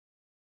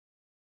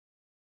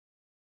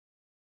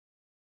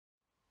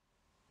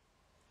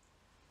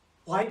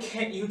Why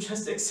can't you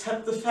just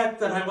accept the fact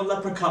that I'm a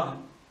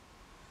leprechaun?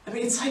 I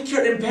mean, it's like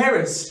you're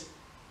embarrassed.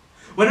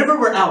 Whenever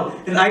we're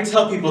out and I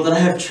tell people that I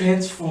have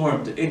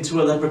transformed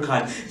into a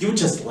leprechaun, you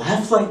just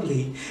laugh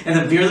lightly and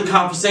then veer the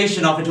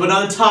conversation off into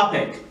another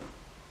topic.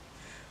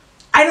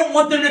 I don't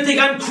want them to think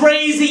I'm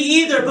crazy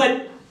either,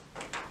 but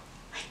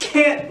I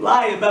can't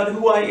lie about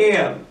who I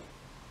am.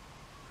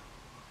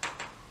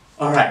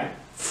 Alright,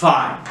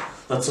 fine.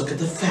 Let's look at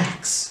the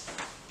facts.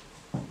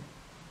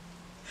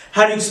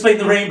 How do you explain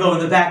the rainbow in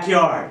the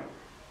backyard?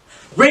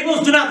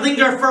 Rainbows do not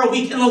linger for a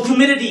week in low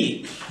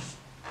humidity.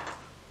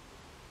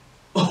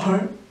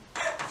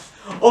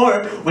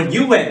 Or when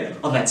you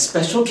went on that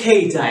Special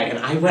K diet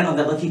and I went on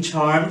that Lucky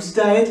Charms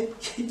diet,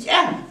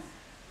 yeah,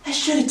 I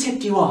should have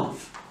tipped you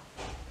off.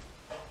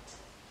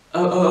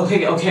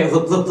 Okay,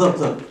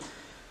 look.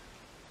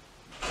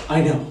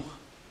 I know,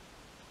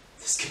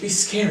 this can be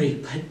scary,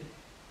 but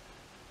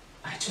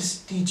I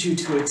just need you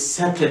to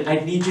accept it. I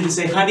need you to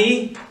say,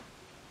 honey,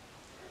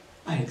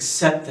 I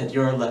accept that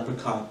you're a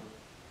leprechaun.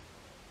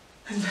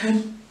 And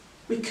then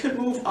we could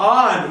move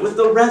on with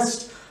the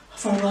rest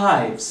of our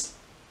lives.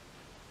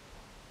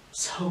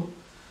 So,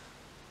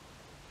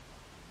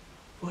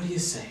 what do you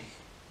say?